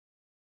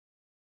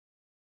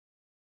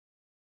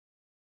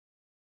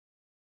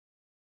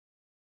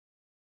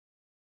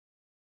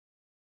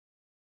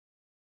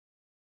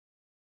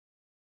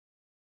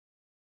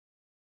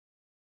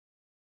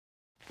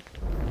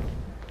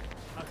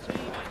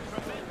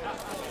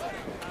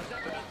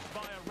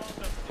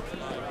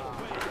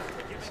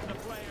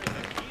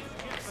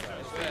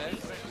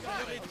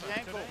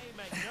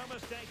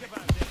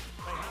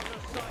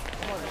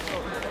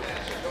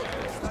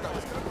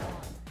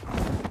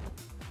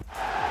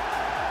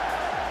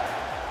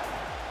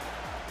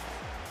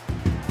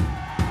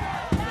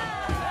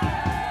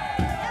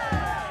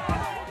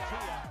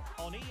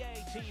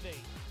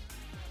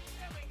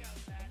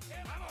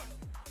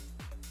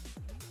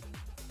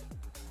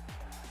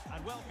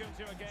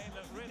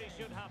really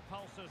should have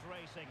pulses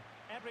racing.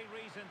 Every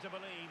reason to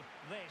believe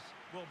this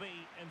will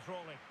be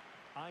enthralling.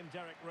 I'm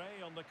Derek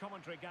Ray on the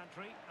commentary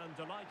gantry and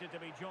delighted to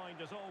be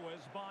joined as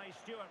always by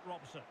Stuart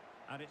Robson.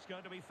 And it's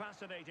going to be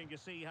fascinating to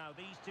see how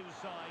these two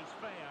sides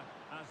fare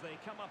as they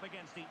come up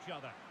against each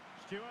other.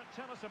 Stuart,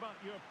 tell us about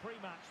your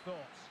pre-match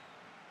thoughts.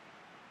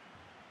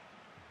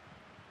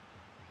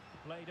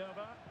 Played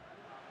over.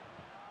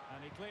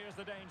 And he clears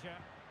the danger.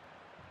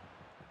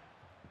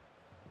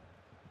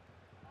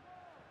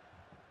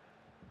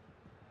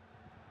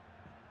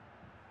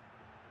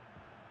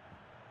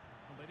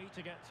 Well, they need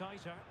to get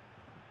tighter.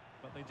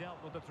 But they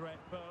dealt with the threat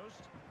posed.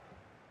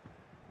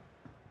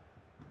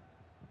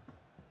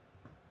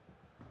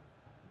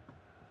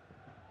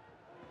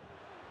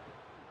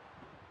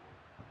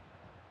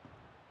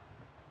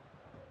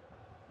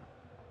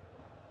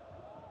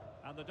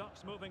 And the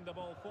Ducks moving the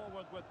ball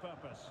forward with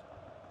purpose.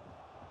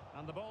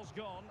 And the ball's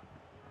gone.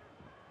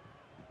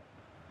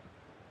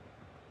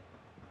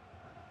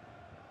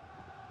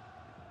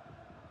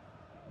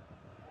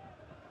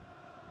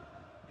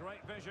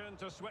 Great vision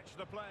to switch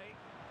the play.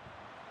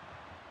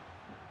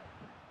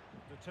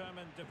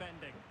 Determined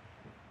defending.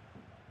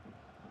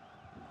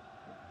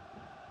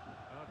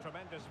 Oh,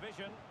 tremendous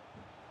vision.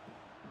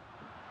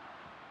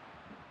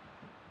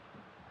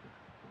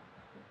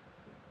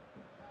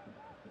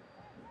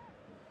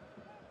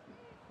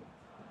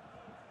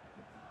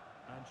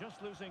 And just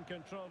losing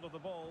control of the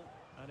ball,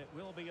 and it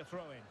will be a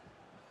throw-in.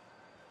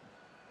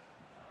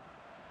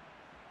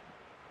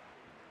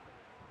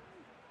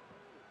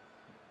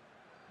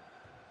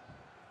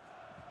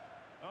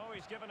 Oh,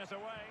 he's given us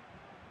away.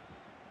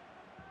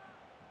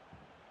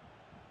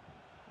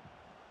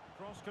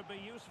 Cross could be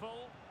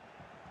useful.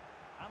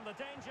 And the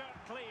danger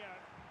clear.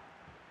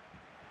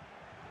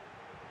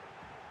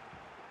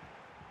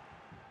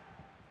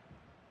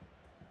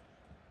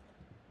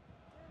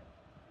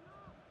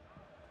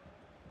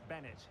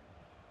 Bennett.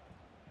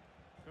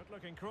 Good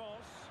looking cross.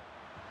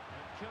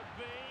 It could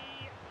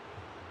be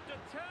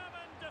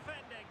determined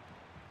defending.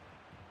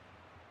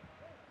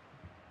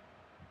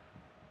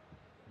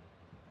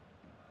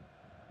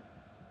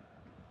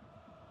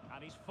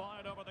 And he's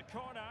fired over the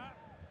corner.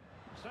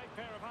 Safe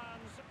pair of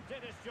hands,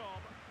 did his job.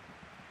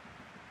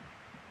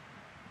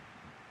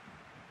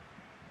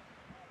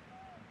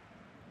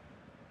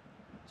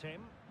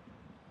 Tim.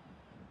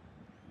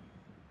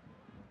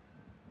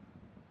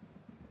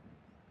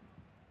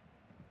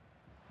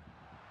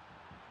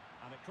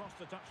 And it crossed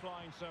the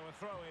touchline, so a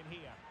throw in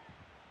here.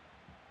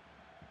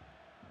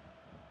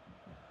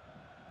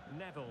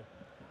 Neville.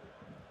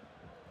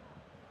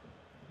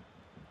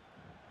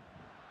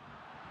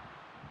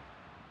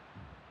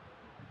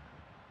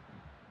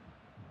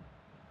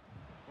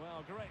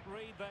 Well, great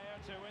read there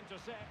to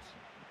intercept.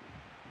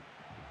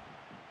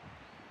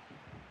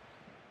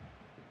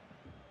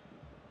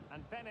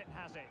 And Bennett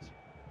has it.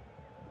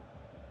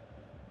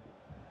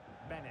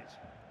 Bennett.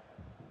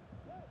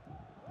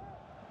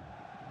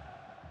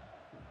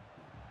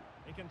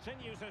 He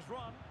continues his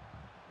run.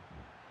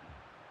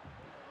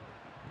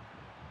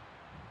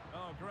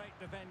 Oh, great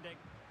defending.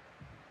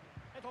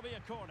 It'll be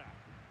a corner.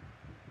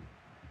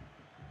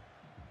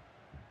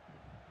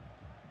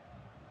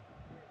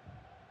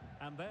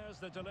 And there's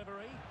the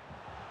delivery.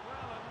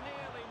 Well, a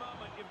nearly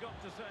moment, you've got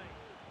to say.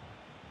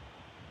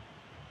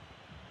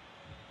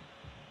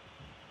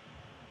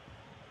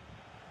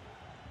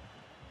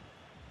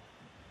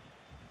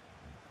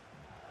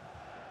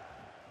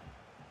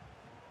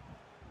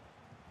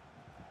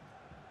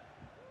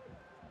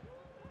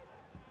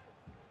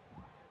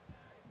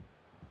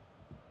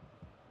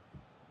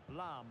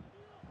 Lam.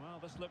 Well,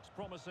 this looks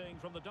promising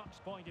from the Ducks'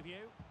 point of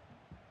view.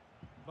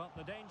 But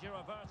the danger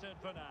averted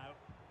for now.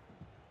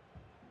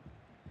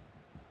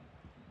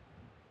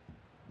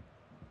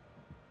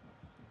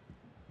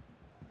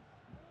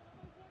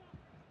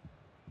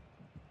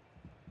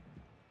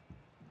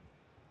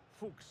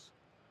 Fuchs.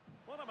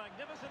 What a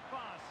magnificent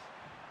pass.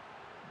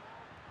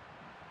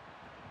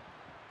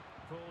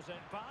 Pulls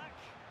it back.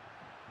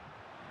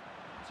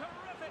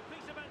 Terrific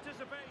piece of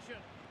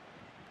anticipation.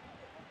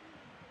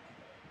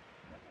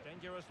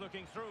 Dangerous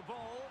looking through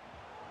ball.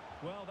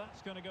 Well,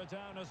 that's going to go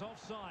down as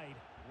offside.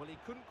 Well, he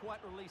couldn't quite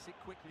release it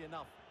quickly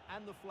enough,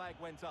 and the flag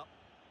went up.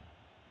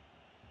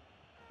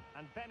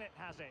 And Bennett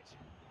has it.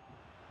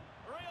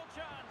 Real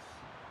chance.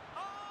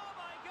 Oh,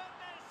 my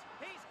goodness.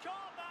 He's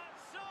caught that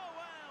so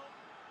well.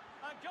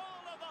 A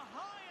goal of the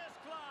highest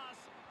class.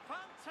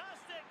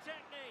 Fantastic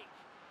technique.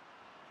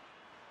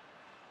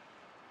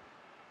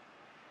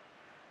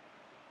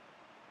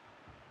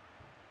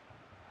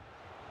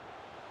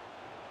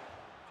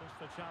 Just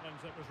the challenge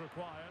that was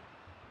required.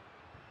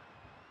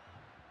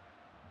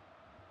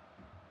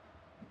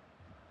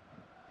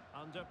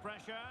 Under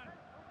pressure.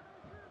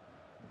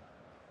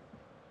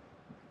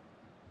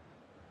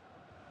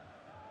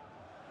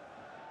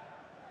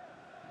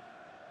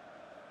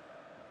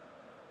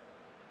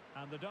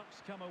 And the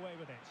Ducks come away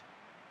with it.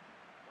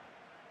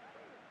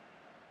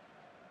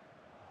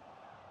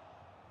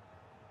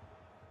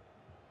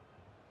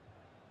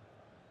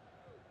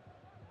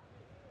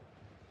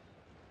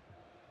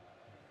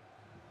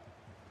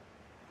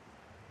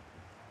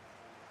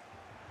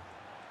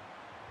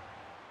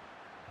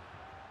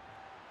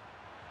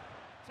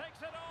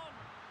 flicks it on.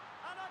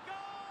 And a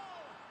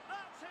goal!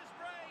 That's his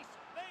brace.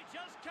 They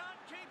just can't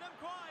keep him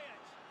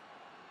quiet.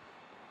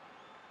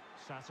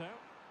 Sato.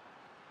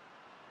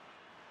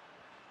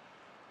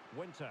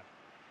 Winter.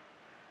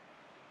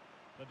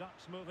 The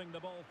Ducks moving the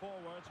ball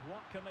forwards.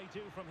 What can they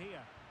do from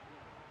here?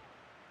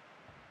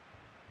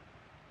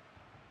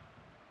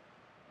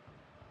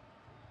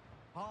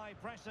 High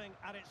pressing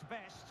at its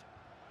best.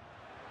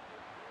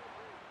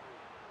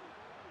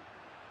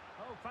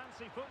 Oh,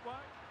 fancy footwork.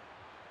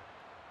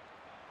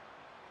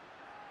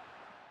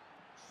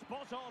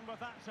 Spot on with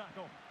that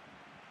tackle.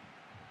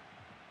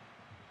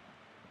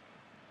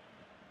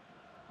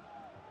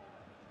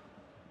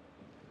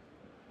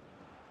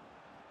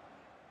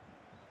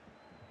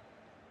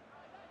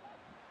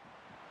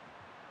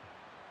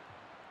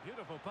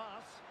 Beautiful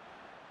pass.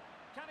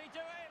 Can he do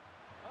it?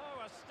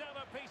 Oh, a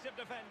stellar piece of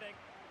defending.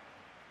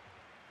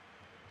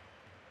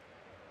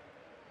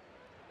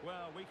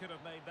 Well, we could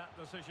have made that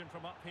decision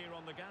from up here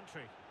on the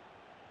gantry.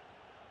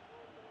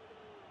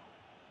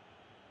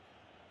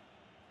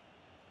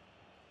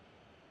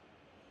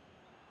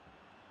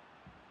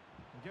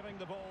 Giving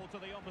the ball to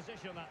the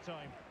opposition that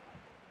time.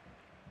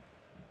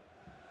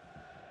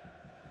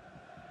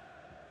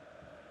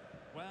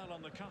 Well,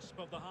 on the cusp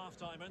of the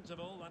half-time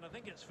interval, and I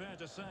think it's fair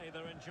to say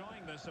they're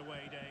enjoying this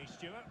away day.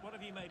 Stuart, what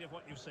have you made of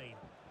what you've seen?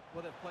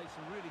 Well, they've played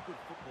some really good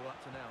football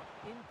up to now.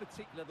 In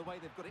particular, the way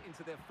they've got it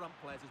into their front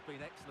players has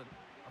been excellent.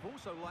 I've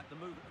also liked the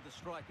movement of the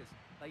strikers.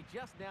 They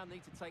just now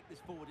need to take this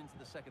forward into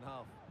the second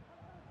half.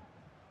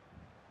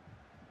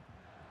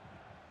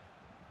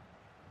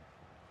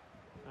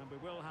 And we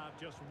will have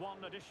just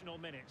one additional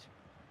minute.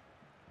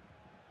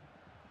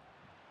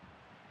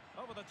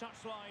 Over the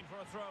touchline for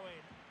a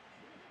throw-in.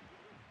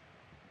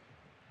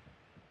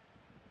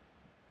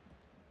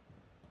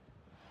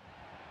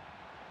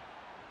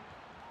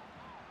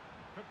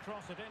 Could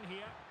cross it in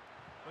here.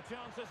 The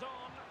chance is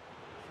on.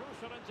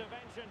 Crucial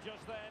intervention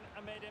just then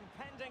amid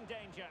impending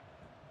danger.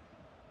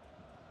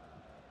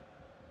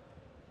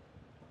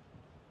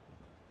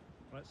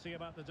 Let's see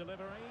about the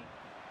delivery.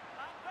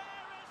 And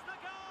there is the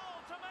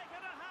goal to make it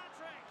a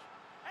hat-trick.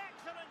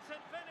 Excellence in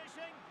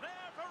finishing,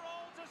 there for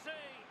all to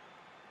see.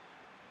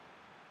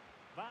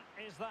 That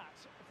is that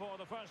for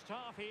the first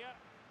half here.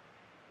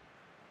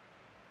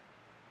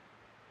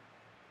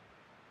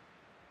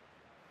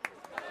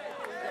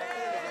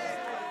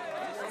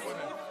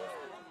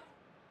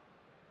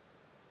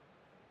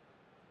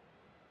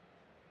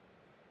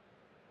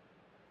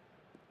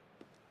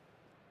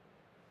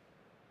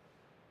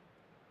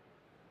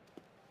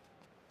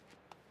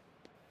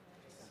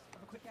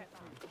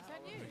 Is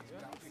that new?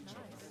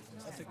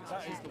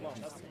 That is the one.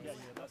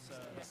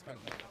 That's kind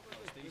of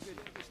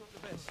It's not the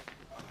best.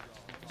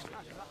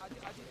 I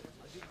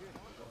did good.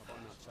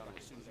 find that challenge.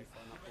 As soon as you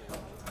find that ball.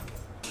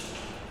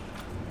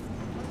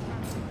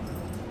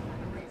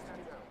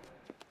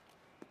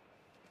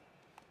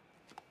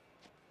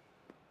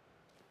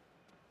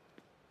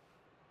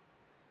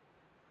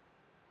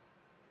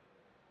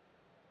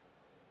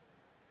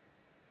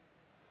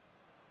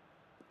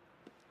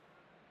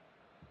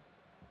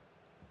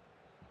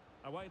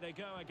 Away they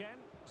go again.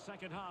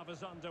 Second half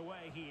is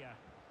underway here.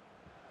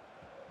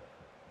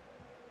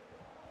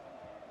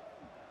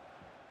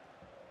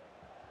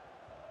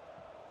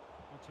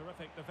 Well,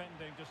 terrific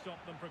defending to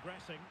stop them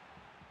progressing.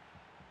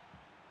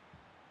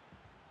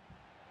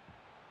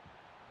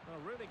 A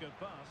really good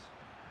pass.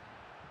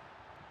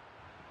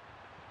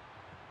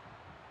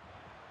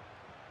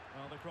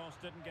 Well, the cross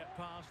didn't get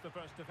past the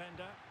first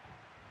defender.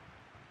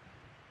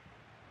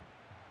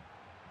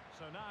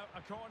 So now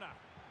a corner.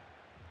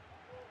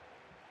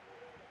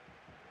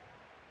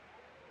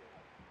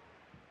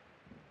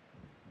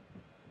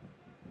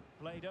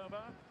 Played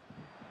over.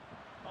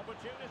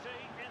 Opportunity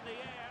in the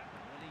air.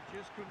 And he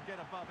just couldn't get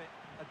above it.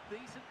 A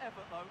decent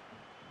effort, though.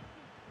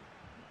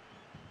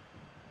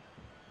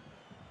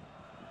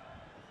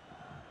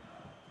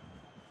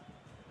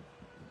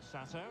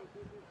 Sato.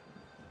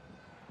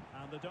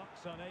 And the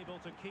Ducks unable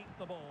to keep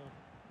the ball.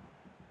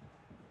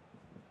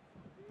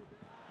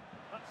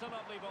 That's a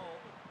lovely ball.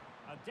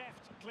 A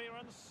deft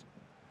clearance.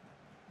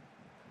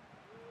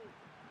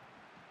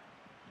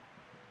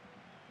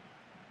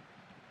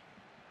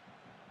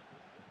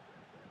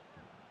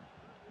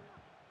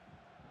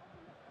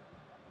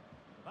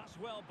 That's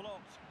well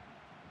blocked.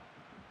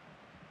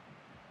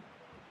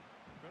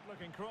 Good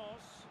looking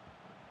cross.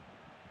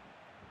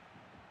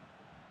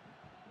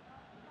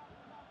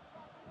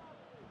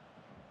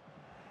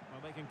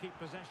 Well, they can keep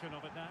possession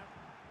of it now.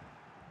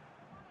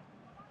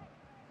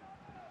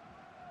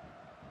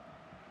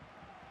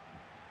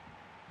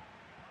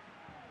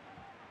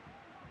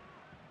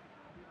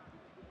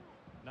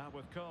 Now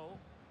with Cole.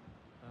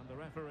 And the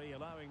referee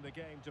allowing the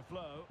game to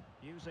flow,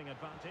 using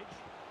advantage.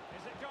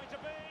 Is it going to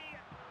be?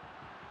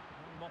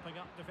 Mopping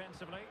up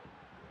defensively.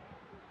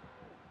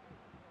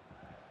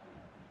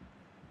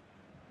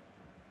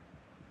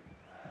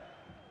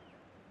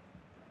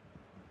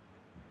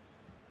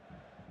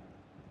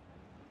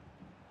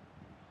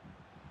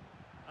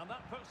 And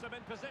that puts them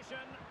in position.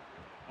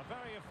 A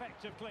very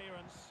effective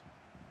clearance.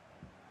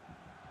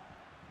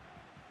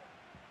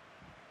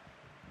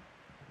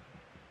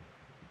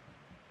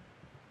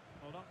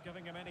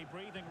 giving him any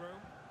breathing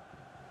room.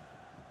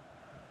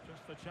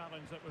 Just the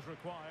challenge that was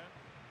required.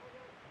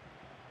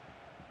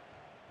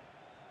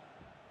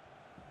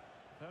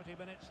 30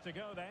 minutes to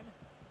go then.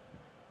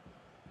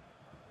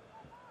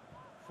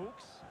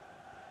 Fuchs.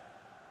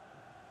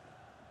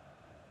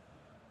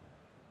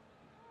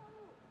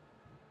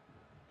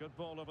 Good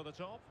ball over the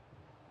top.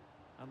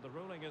 And the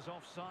ruling is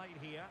offside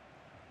here.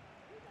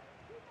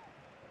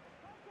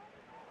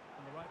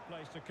 And the right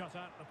place to cut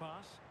out the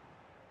pass.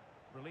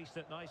 Released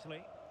it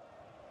nicely.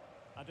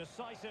 A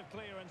decisive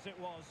clearance it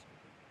was.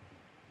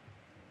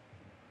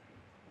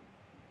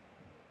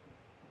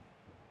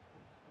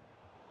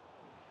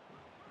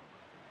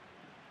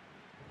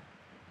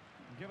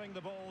 Giving the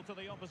ball to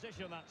the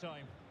opposition that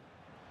time.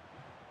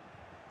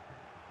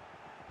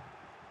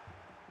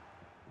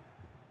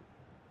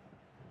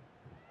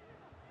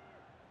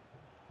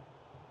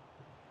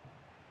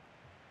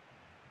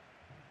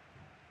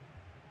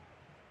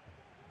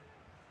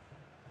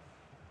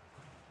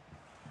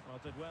 Well,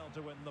 did well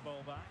to win the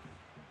ball back.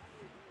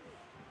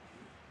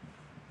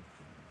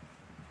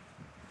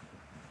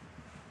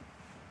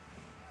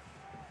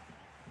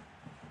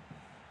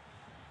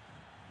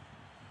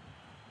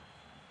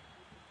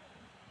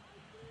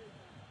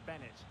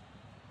 Bennett.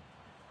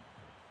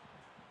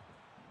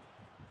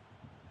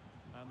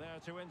 And there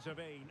to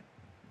intervene.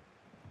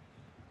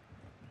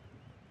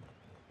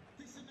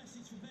 This is a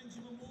message for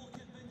Benjamin Walker.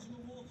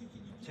 Benjamin Walker,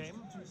 can you please Tim.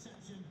 come to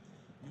reception?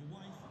 Your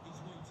wife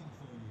is waiting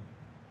for you.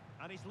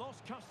 And he's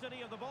lost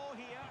custody of the ball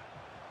here.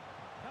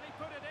 Can he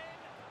put it in?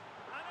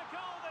 And a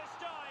goal this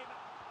time.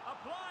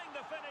 Applying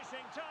the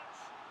finishing touch.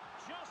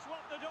 Just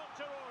what the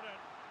doctor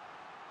ordered.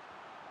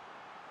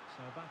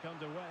 So back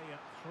underway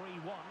at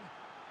 3-1.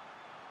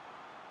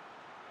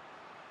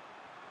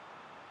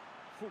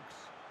 Fuchs.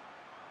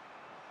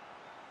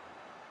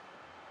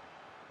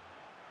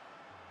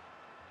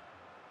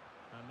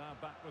 And now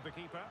back with the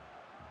keeper.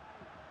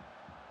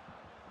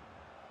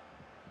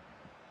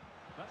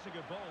 That's a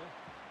good ball.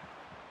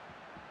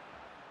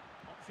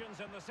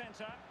 Options in the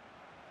centre.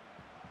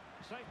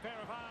 Safe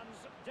pair of hands,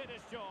 did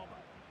his job.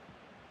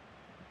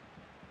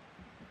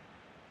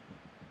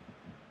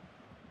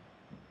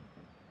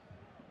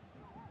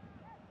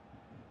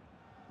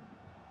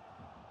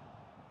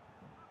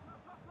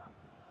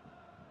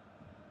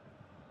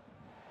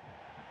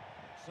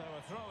 So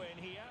a throw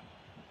in here.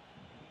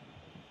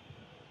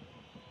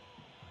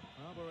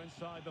 Well, we're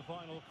inside the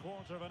final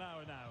quarter of an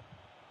hour now.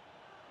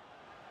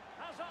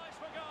 Has eyes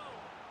for goal.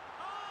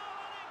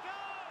 Oh, and it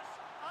goes!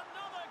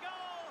 Another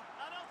goal!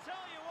 And I'll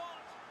tell you what,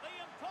 the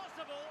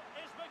impossible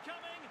is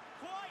becoming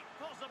quite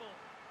possible.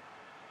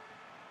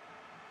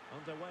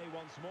 Underway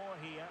once more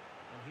here.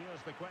 And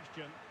here's the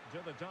question,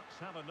 do the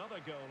Ducks have another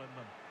goal in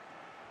them?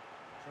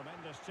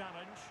 Tremendous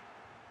challenge.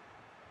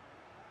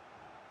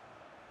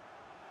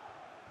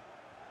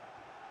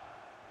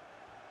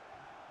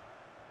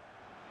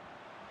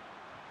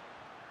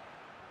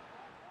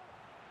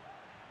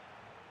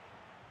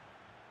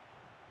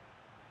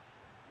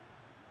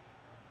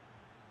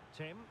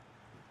 Tim.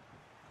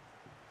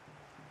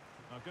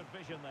 A good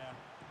vision there.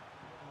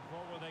 And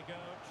forward they go,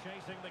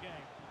 chasing the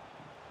game.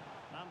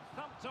 And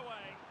thumped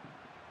away.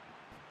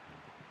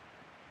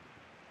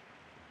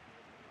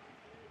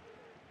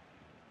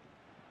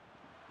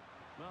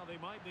 Well, they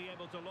might be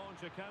able to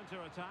launch a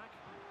counter-attack.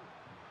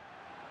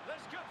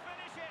 This could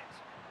finish it.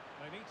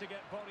 They need to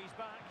get bodies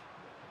back.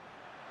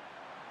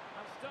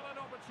 And still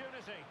an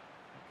opportunity.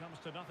 It comes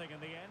to nothing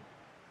in the end.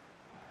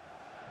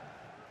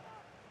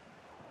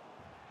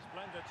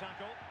 Splendid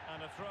tackle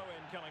and a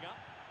throw-in coming up.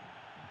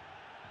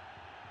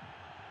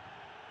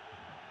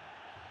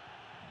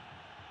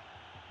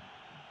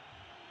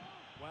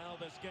 Well,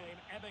 this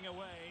game ebbing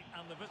away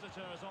and the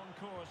visitors on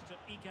course to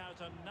eke out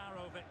a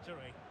narrow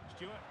victory.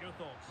 Stuart, your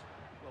thoughts?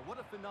 Well,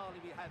 what a finale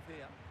we have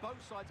here.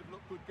 Both sides have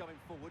looked good going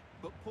forward,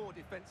 but poor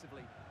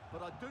defensively.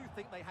 But I do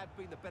think they have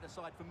been the better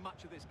side for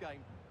much of this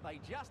game.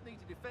 They just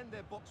need to defend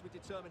their box with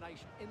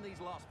determination in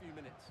these last few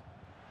minutes.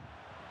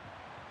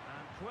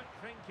 And quick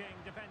thinking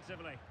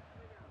defensively.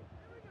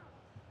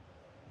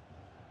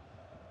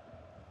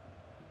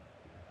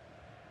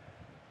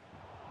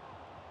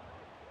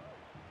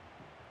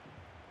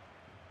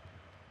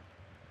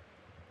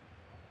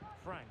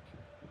 Frank.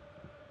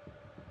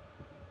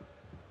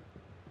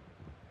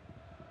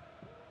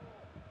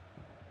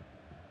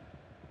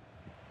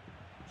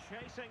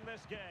 Chasing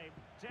this game,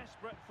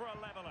 desperate for a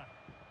leveller.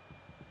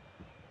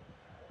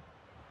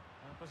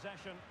 And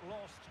possession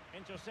lost,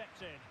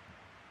 intercepted.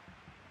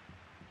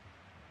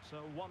 So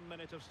 1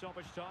 minute of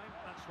stoppage time,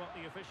 that's what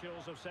the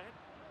officials have said.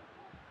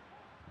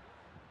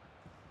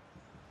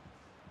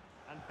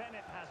 And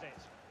Bennett has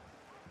it.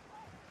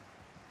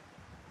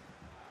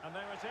 And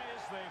there it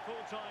is, the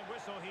full-time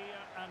whistle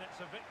here, and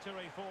it's a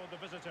victory for the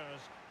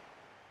visitors.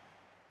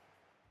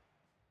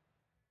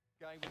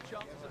 Game with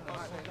chances of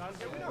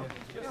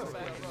just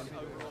about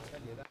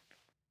overall.